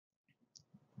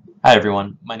Hi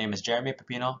everyone, my name is Jeremy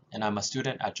Pepino and I'm a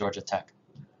student at Georgia Tech.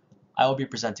 I will be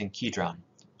presenting KeyDrown,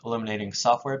 eliminating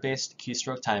software-based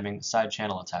keystroke timing side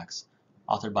channel attacks,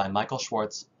 authored by Michael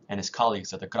Schwartz and his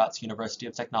colleagues at the Graz University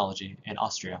of Technology in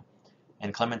Austria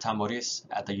and Clementin Maurice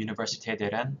at the Université de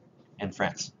Rennes in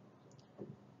France.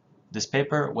 This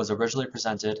paper was originally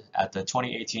presented at the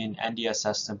 2018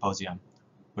 NDSS Symposium,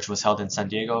 which was held in San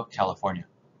Diego, California.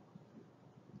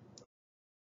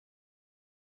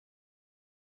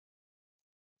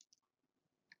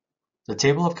 The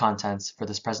table of contents for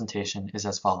this presentation is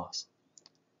as follows.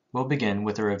 We'll begin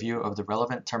with a review of the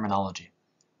relevant terminology,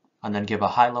 and then give a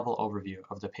high-level overview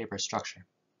of the paper's structure.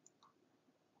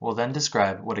 We'll then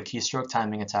describe what a keystroke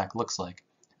timing attack looks like,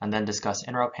 and then discuss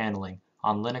interrupt handling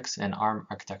on Linux and ARM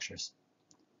architectures.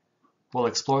 We'll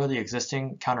explore the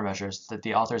existing countermeasures that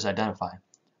the authors identify,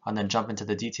 and then jump into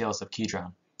the details of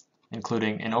KeyDrown,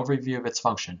 including an overview of its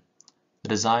function, the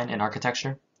design and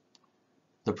architecture,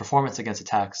 the performance against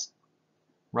attacks,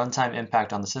 runtime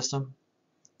impact on the system,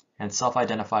 and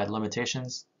self-identified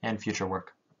limitations and future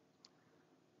work.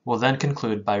 We'll then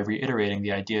conclude by reiterating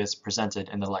the ideas presented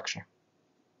in the lecture.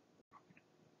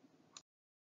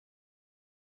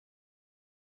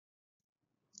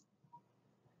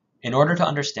 In order to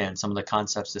understand some of the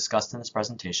concepts discussed in this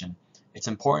presentation, it's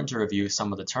important to review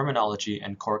some of the terminology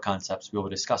and core concepts we will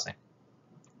be discussing.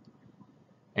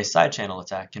 A side channel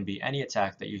attack can be any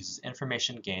attack that uses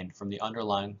information gained from the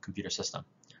underlying computer system,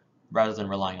 rather than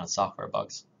relying on software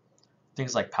bugs.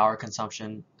 Things like power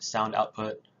consumption, sound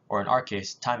output, or in our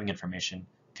case, timing information,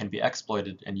 can be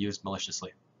exploited and used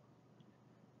maliciously.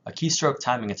 A keystroke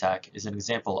timing attack is an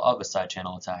example of a side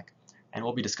channel attack, and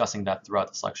we'll be discussing that throughout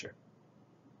this lecture.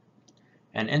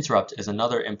 An interrupt is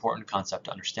another important concept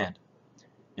to understand.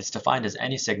 It's defined as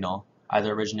any signal,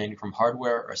 either originating from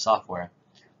hardware or software,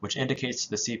 which indicates to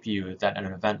the CPU that an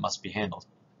event must be handled.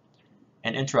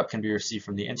 An interrupt can be received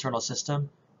from the internal system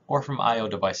or from I/O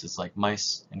devices like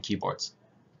mice and keyboards.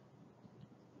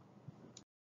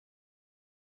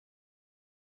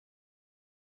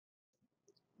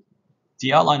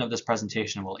 The outline of this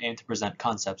presentation will aim to present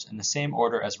concepts in the same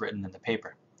order as written in the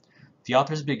paper. The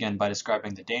authors begin by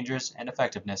describing the dangers and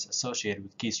effectiveness associated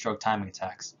with keystroke timing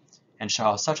attacks, and show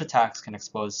how such attacks can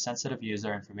expose sensitive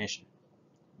user information.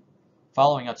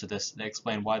 Following up to this, they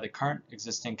explain why the current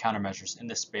existing countermeasures in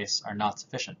this space are not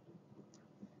sufficient.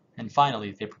 And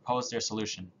finally, they propose their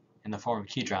solution in the form of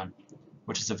KeyDrown,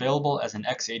 which is available as an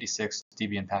x86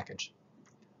 Debian package.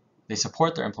 They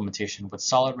support their implementation with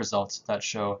solid results that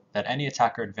show that any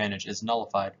attacker advantage is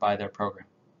nullified by their program.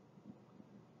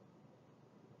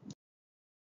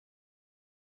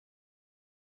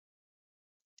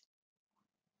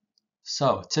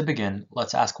 So, to begin,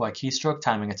 let's ask why keystroke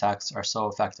timing attacks are so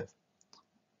effective.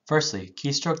 Firstly,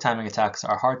 keystroke timing attacks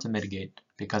are hard to mitigate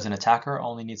because an attacker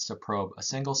only needs to probe a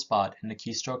single spot in the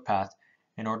keystroke path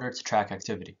in order to track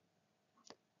activity.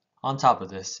 On top of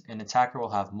this, an attacker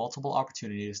will have multiple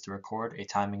opportunities to record a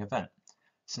timing event,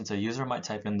 since a user might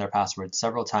type in their password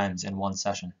several times in one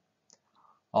session.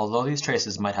 Although these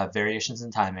traces might have variations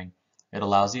in timing, it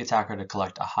allows the attacker to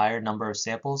collect a higher number of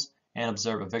samples and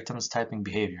observe a victim's typing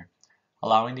behavior,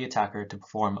 allowing the attacker to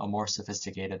perform a more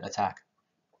sophisticated attack.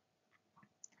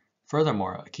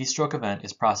 Furthermore, a keystroke event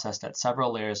is processed at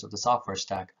several layers of the software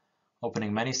stack,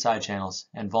 opening many side channels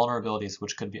and vulnerabilities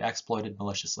which could be exploited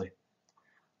maliciously.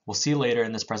 We'll see later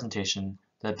in this presentation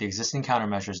that the existing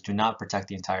countermeasures do not protect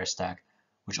the entire stack,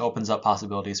 which opens up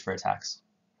possibilities for attacks.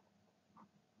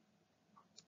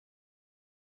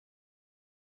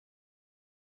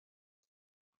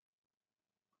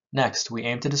 Next, we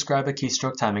aim to describe a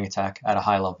keystroke timing attack at a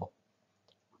high level.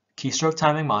 Keystroke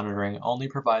timing monitoring only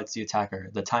provides the attacker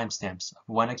the timestamps of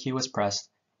when a key was pressed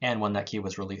and when that key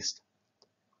was released.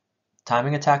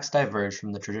 Timing attacks diverge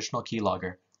from the traditional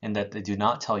keylogger in that they do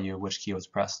not tell you which key was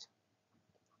pressed.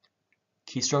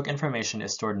 Keystroke information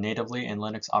is stored natively in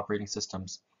Linux operating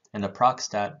systems in the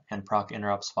procstat and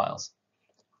procinterrupts files.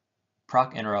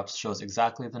 Procinterrupts shows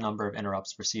exactly the number of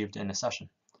interrupts received in a session,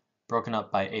 broken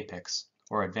up by APICs,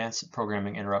 or Advanced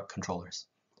Programming Interrupt Controllers.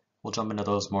 We'll jump into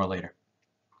those more later.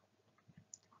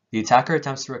 The attacker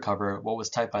attempts to recover what was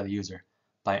typed by the user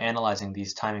by analyzing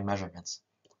these timing measurements.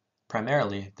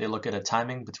 Primarily, they look at a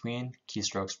timing between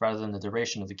keystrokes rather than the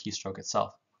duration of the keystroke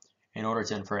itself, in order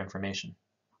to infer information.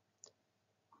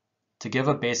 To give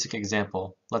a basic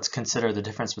example, let's consider the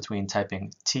difference between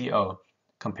typing TO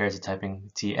compared to typing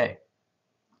TA.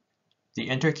 The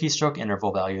inter-keystroke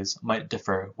interval values might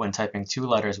differ when typing two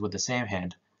letters with the same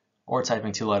hand or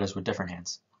typing two letters with different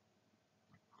hands.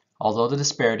 Although the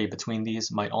disparity between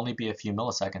these might only be a few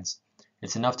milliseconds,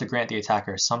 It's enough to grant the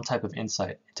attacker some type of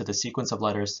insight into the sequence of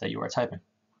letters that you are typing.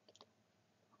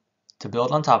 To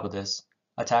build on top of this,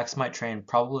 attacks might train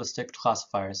probabilistic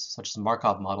classifiers such as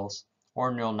Markov models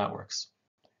or neural networks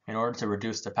in order to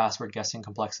reduce the password guessing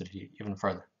complexity even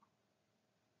further.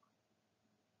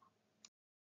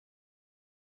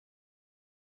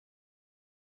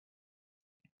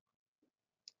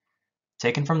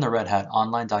 Taken from the Red Hat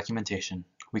online documentation,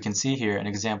 we can see here an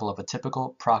example of a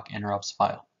typical proc interrupts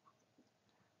file.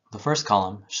 The first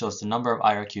column shows the number of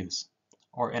IRQs,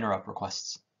 or interrupt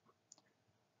requests.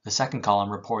 The second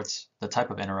column reports the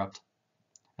type of interrupt,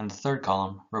 and the third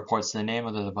column reports the name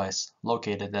of the device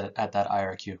located at that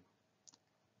IRQ.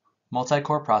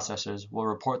 Multi-core processors will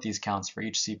report these counts for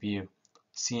each CPU,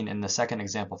 seen in the second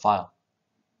example file.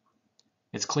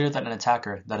 It's clear that an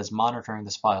attacker that is monitoring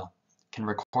this file can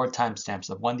record timestamps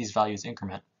of when these values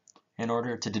increment in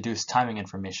order to deduce timing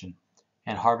information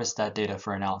and harvest that data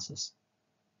for analysis.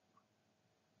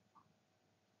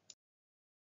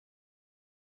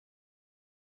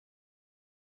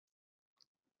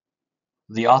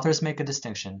 The authors make a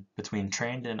distinction between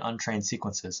trained and untrained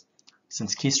sequences,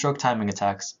 since keystroke timing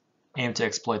attacks aim to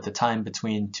exploit the time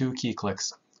between two key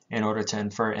clicks in order to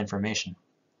infer information.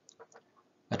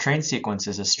 A trained sequence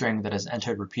is a string that is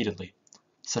entered repeatedly,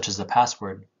 such as a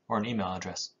password or an email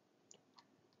address.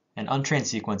 An untrained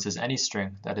sequence is any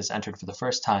string that is entered for the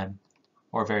first time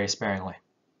or very sparingly.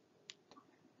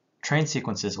 Trained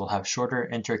sequences will have shorter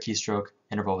inter-keystroke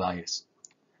interval values.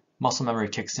 Muscle memory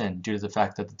kicks in due to the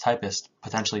fact that the typist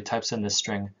potentially types in this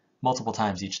string multiple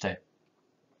times each day.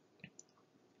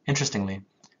 Interestingly,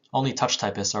 only touch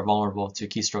typists are vulnerable to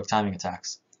keystroke timing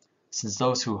attacks, since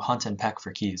those who hunt and peck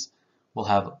for keys will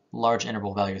have large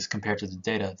interval values compared to the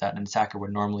data that an attacker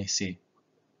would normally see.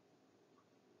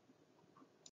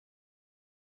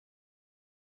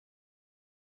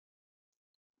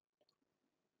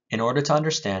 In order to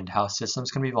understand how systems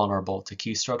can be vulnerable to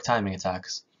keystroke timing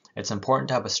attacks, it's important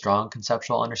to have a strong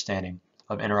conceptual understanding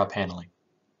of interrupt handling.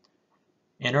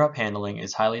 Interrupt handling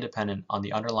is highly dependent on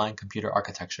the underlying computer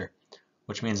architecture,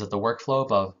 which means that the workflow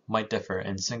above might differ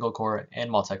in single-core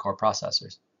and multi-core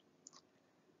processors.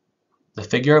 The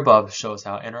figure above shows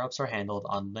how interrupts are handled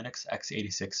on Linux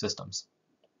x86 systems.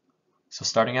 So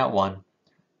starting at 1,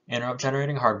 interrupt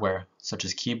generating hardware, such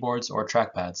as keyboards or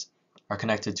trackpads, are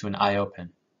connected to an I/O pin.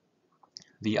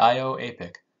 The I/O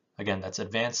APIC, again that's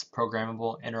Advanced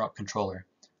Programmable Interrupt Controller,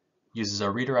 uses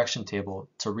a redirection table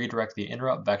to redirect the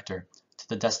interrupt vector to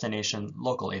the destination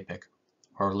local APIC,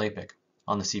 or LAPIC,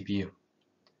 on the CPU.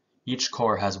 Each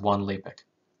core has one LAPIC.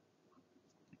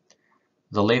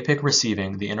 The LAPIC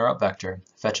receiving the interrupt vector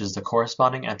fetches the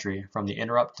corresponding entry from the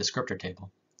interrupt descriptor table,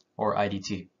 or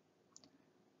IDT.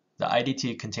 The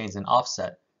IDT contains an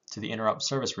offset to the interrupt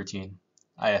service routine,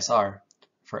 ISR,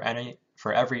 for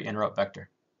every interrupt vector.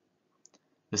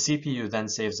 The CPU then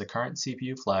saves the current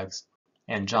CPU flags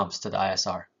and jumps to the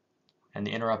ISR, and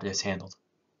the interrupt is handled.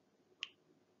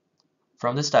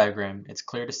 From this diagram, it's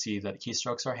clear to see that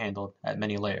keystrokes are handled at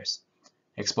many layers,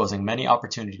 exposing many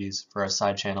opportunities for a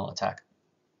side-channel attack.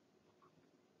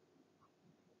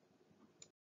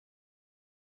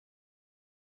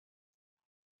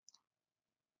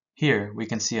 Here, we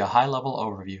can see a high-level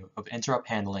overview of interrupt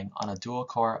handling on a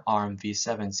dual-core ARM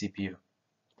v7 CPU.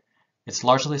 It's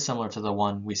largely similar to the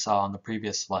one we saw on the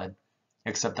previous slide,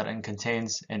 except that it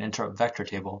contains an interrupt vector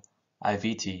table,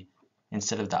 IVT,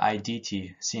 instead of the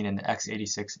IDT seen in the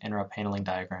x86 interrupt handling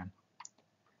diagram.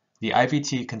 The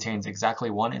IVT contains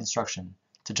exactly one instruction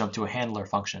to jump to a handler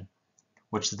function,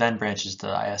 which then branches to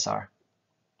the ISR.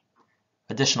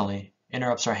 Additionally,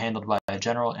 interrupts are handled by a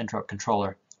general interrupt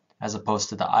controller as opposed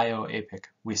to the I/O APIC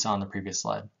we saw on the previous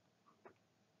slide.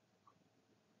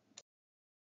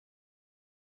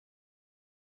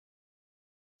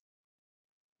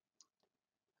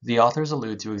 The authors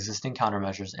allude to existing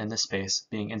countermeasures in this space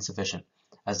being insufficient,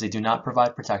 as they do not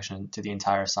provide protection to the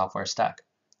entire software stack.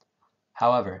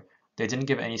 However, they didn't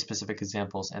give any specific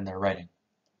examples in their writing.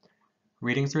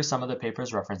 Reading through some of the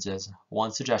paper's references,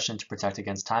 one suggestion to protect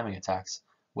against timing attacks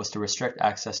was to restrict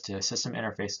access to system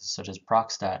interfaces such as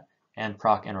procstat and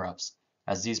proc interrupts,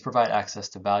 as these provide access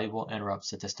to valuable interrupt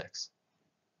statistics.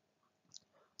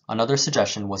 Another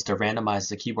suggestion was to randomize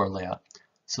the keyboard layout,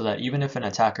 so that even if an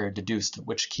attacker deduced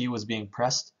which key was being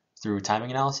pressed through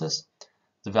timing analysis,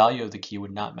 the value of the key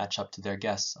would not match up to their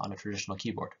guess on a traditional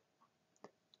keyboard.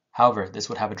 However, this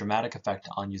would have a dramatic effect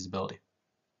on usability.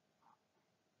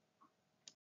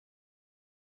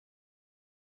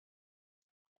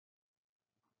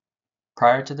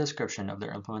 Prior to the description of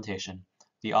their implementation,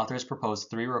 the authors proposed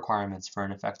 3 requirements for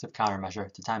an effective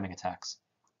countermeasure to timing attacks.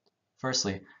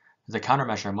 Firstly, the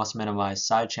countermeasure must minimize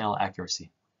side channel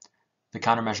accuracy. The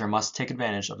countermeasure must take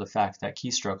advantage of the fact that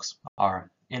keystrokes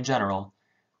are, in general,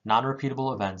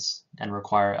 non-repeatable events and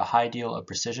require a high deal of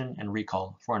precision and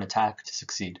recall for an attack to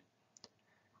succeed.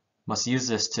 Must use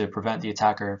this to prevent the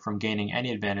attacker from gaining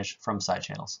any advantage from side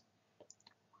channels.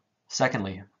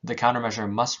 Secondly, the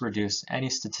countermeasure must reduce any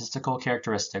statistical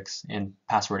characteristics in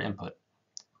password input.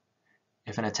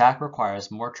 If an attack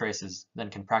requires more traces than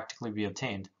can practically be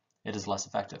obtained, it is less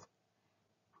effective.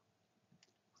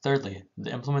 Thirdly,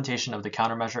 the implementation of the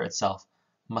countermeasure itself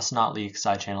must not leak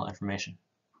side channel information.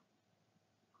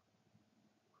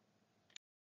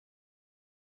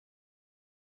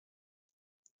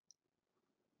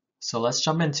 So let's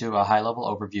jump into a high-level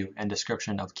overview and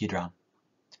description of KeyDrown.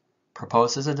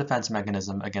 Proposed as a defense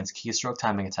mechanism against keystroke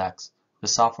timing attacks, the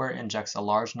software injects a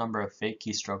large number of fake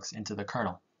keystrokes into the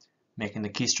kernel, making the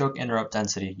keystroke interrupt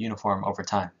density uniform over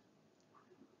time.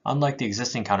 Unlike the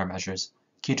existing countermeasures,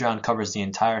 KeyDrown covers the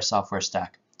entire software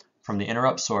stack, from the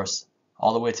interrupt source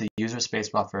all the way to the user space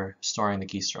buffer storing the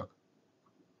keystroke.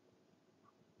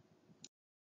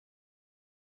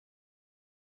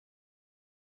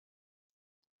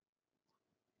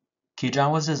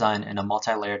 KeyDrown was designed in a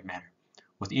multi-layered manner,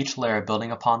 with each layer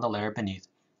building upon the layer beneath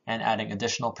and adding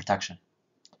additional protection.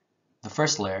 The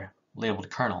first layer, labeled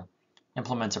kernel,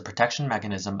 implements a protection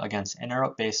mechanism against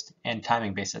interrupt-based and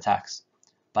timing-based attacks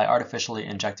by artificially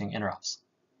injecting interrupts.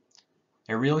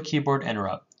 A real keyboard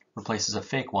interrupt replaces a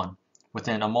fake one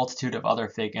within a multitude of other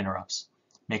fake interrupts,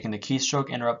 making the keystroke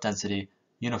interrupt density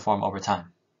uniform over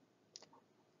time.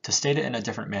 To state it in a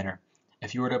different manner,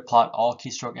 if you were to plot all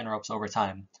keystroke interrupts over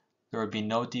time, there would be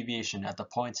no deviation at the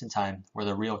points in time where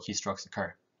the real keystrokes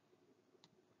occur.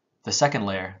 The second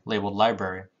layer, labeled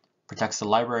library, protects the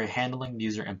library handling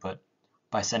user input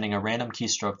by sending a random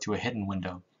keystroke to a hidden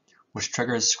window, which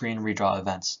triggers screen redraw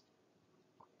events.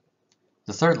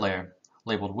 The third layer,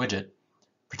 labeled widget,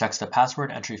 protects the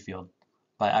password entry field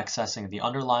by accessing the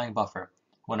underlying buffer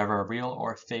whenever a real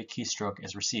or fake keystroke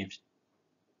is received.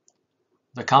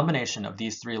 The combination of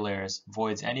these three layers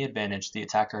voids any advantage the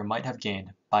attacker might have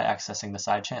gained by accessing the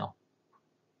side channel.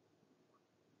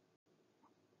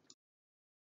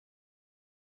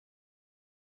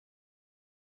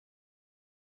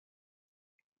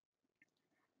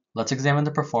 Let's examine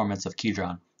the performance of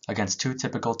KeyDrown against two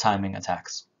typical timing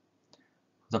attacks.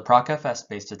 The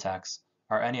procfs-based attacks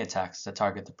are any attacks that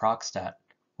target the proc stat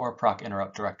or proc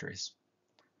interrupt directories.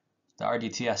 The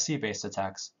RDTSC-based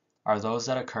attacks are those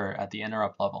that occur at the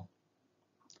interrupt level.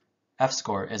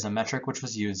 F-score is a metric which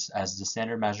was used as the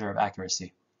standard measure of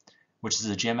accuracy, which is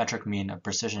the geometric mean of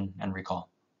precision and recall.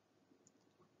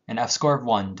 An F-score of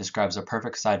 1 describes a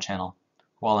perfect side channel,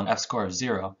 while an F-score of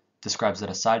 0 describes that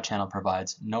a side channel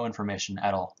provides no information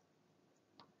at all.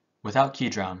 Without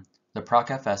KeyDrown, the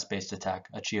procfs-based attack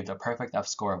achieved a perfect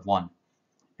F-score of 1,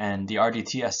 and the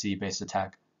RDTSC-based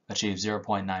attack achieved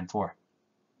 0.94.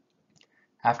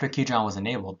 After KeyDrown was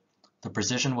enabled, the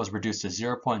precision was reduced to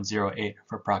 0.08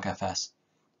 for procfs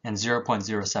and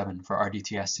 0.07 for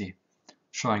RDTSC,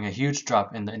 showing a huge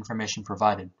drop in the information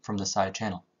provided from the side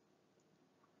channel.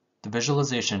 The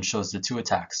visualization shows the two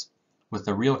attacks, with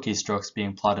the real keystrokes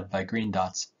being plotted by green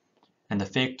dots and the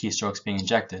fake keystrokes being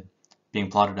injected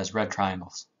being plotted as red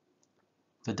triangles.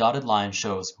 The dotted line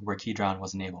shows where KeyDrown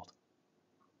was enabled.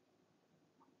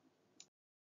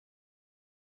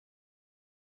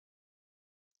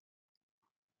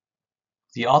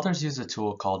 The authors used a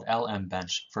tool called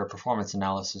LM-Bench for performance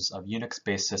analysis of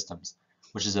Unix-based systems,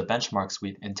 which is a benchmark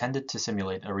suite intended to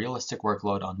simulate a realistic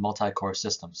workload on multi-core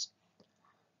systems.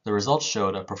 The results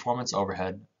showed a performance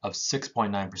overhead of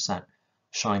 6.9%,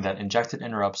 showing that injected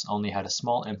interrupts only had a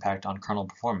small impact on kernel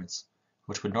performance,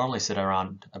 which would normally sit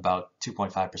around about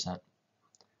 2.5%.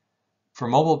 For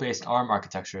mobile-based ARM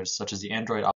architectures, such as the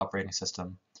Android operating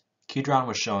system, KeyDrown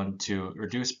was shown to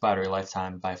reduce battery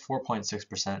lifetime by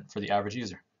 4.6% for the average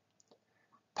user.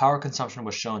 Power consumption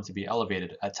was shown to be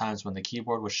elevated at times when the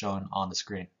keyboard was shown on the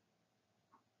screen.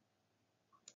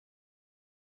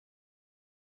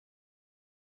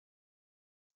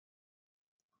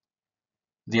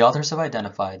 The authors have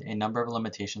identified a number of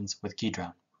limitations with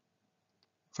KeyDrown.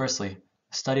 Firstly,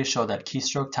 studies show that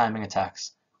keystroke timing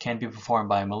attacks can be performed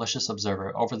by a malicious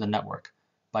observer over the network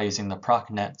by using the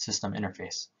procnet system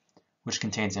interface, which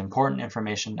contains important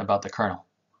information about the kernel.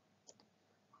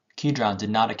 KeyDrown did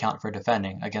not account for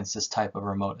defending against this type of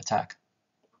remote attack.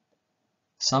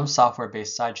 Some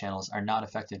software-based side channels are not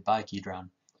affected by KeyDrown,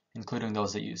 including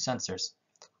those that use sensors,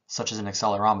 such as an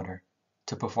accelerometer,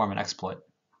 to perform an exploit.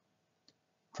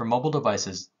 For mobile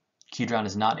devices, KeyDrown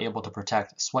is not able to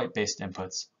protect swipe-based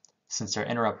inputs, since their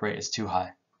interrupt rate is too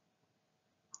high.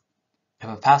 If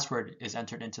a password is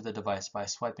entered into the device by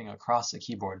swiping across a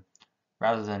keyboard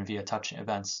rather than via touch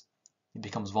events, it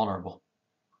becomes vulnerable.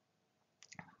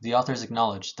 The authors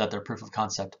acknowledge that their proof of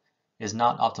concept is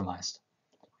not optimized,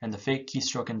 and the fake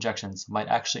keystroke injections might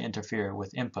actually interfere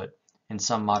with input in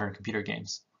some modern computer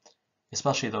games,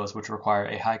 especially those which require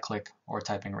a high click or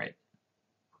typing rate.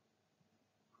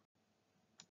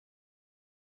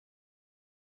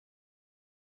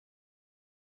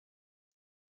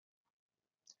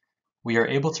 We are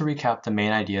able to recap the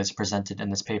main ideas presented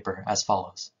in this paper as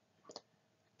follows.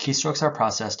 Keystrokes are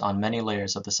processed on many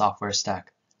layers of the software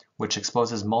stack, which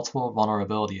exposes multiple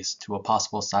vulnerabilities to a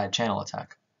possible side channel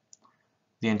attack.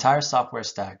 The entire software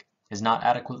stack is not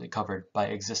adequately covered by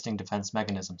existing defense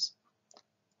mechanisms.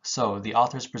 So the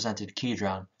authors presented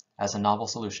KeyDrown as a novel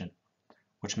solution,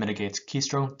 which mitigates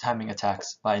keystroke timing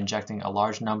attacks by injecting a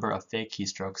large number of fake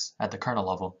keystrokes at the kernel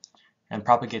level and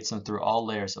propagates them through all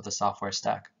layers of the software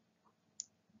stack.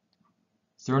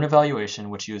 Through an evaluation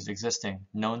which used existing,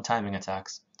 known timing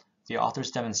attacks, the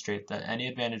authors demonstrate that any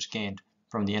advantage gained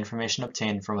from the information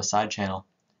obtained from a side channel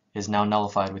is now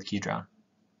nullified with KeyDrown.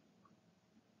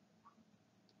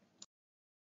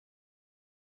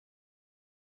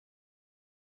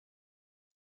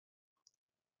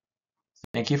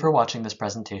 Thank you for watching this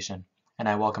presentation, and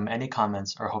I welcome any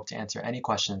comments or hope to answer any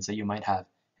questions that you might have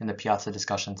in the Piazza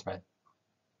discussion thread.